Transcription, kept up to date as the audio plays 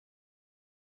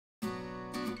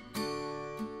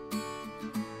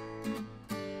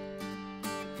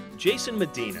Jason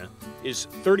Medina is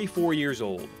 34 years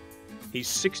old. He's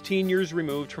 16 years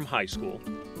removed from high school.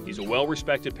 He's a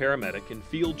well-respected paramedic and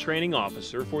field training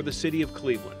officer for the city of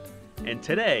Cleveland. And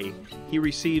today, he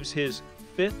receives his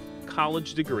 5th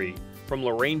college degree from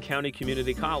Lorain County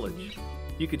Community College.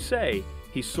 You could say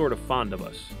he's sort of fond of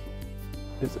us.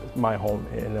 This is my home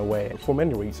in a way, for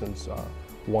many reasons.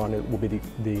 One, it will be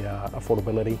the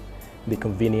affordability, the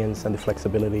convenience and the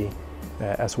flexibility,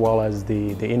 as well as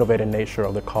the innovative nature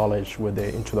of the college with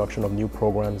the introduction of new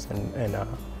programs and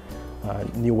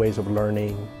new ways of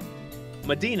learning.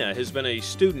 Medina has been a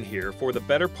student here for the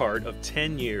better part of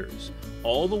 10 years.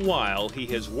 All the while he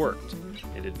has worked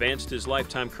and advanced his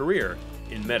lifetime career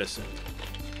in medicine.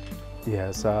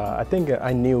 Yes, I think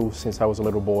I knew since I was a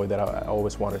little boy that I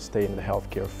always wanted to stay in the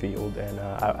healthcare field, and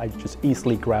I just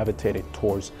easily gravitated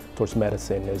towards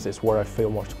medicine. It's where I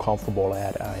feel most comfortable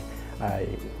at.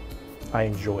 I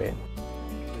enjoy it.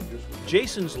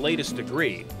 Jason's latest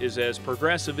degree is as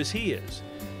progressive as he is.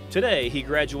 Today, he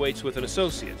graduates with an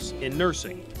associate's in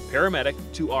nursing, paramedic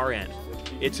to RN.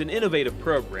 It's an innovative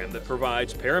program that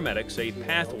provides paramedics a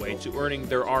pathway to earning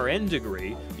their RN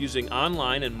degree using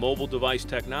online and mobile device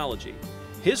technology.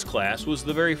 His class was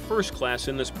the very first class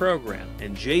in this program,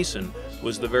 and Jason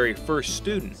was the very first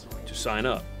student to sign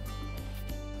up.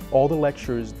 All the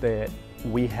lectures that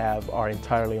we have are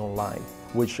entirely online,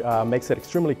 which makes it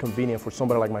extremely convenient for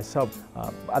somebody like myself.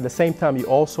 At the same time, you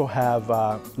also have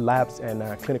labs and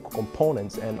clinical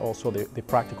components and also the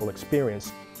practical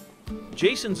experience.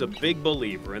 Jason's a big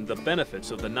believer in the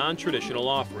benefits of the non-traditional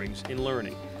offerings in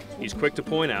learning. He's quick to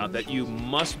point out that you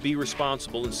must be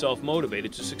responsible and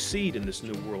self-motivated to succeed in this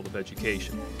new world of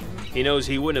education. He knows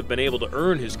he wouldn't have been able to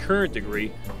earn his current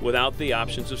degree without the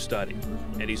options of study.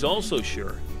 And he's also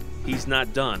sure he's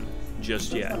not done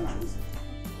just yet.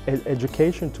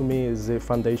 Education to me is the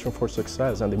foundation for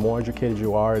success, and the more educated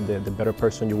you are, the better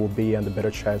person you will be and the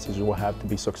better chances you will have to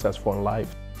be successful in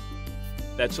life.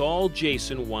 That's all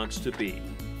Jason wants to be,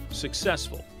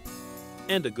 successful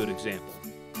and a good example.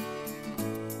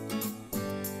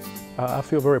 I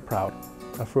feel very proud.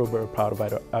 I feel very proud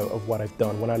of what I've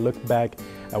done. When I look back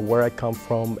at where I come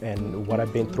from and what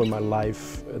I've been through in my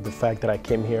life, the fact that I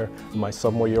came here my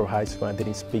sophomore year of high school and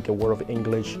didn't speak a word of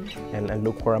English, and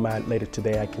look where I'm at later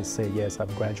today, I can say, yes,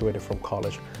 I've graduated from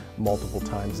college multiple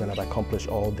times and I've accomplished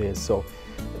all this. So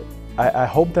I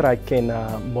hope that I can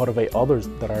motivate others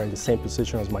that are in the same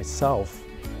position as myself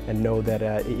and know that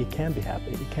it can be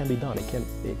happen, it can be done,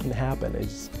 it can happen.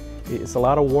 It's a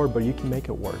lot of work, but you can make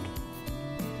it work.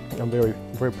 I'm very,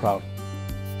 very proud.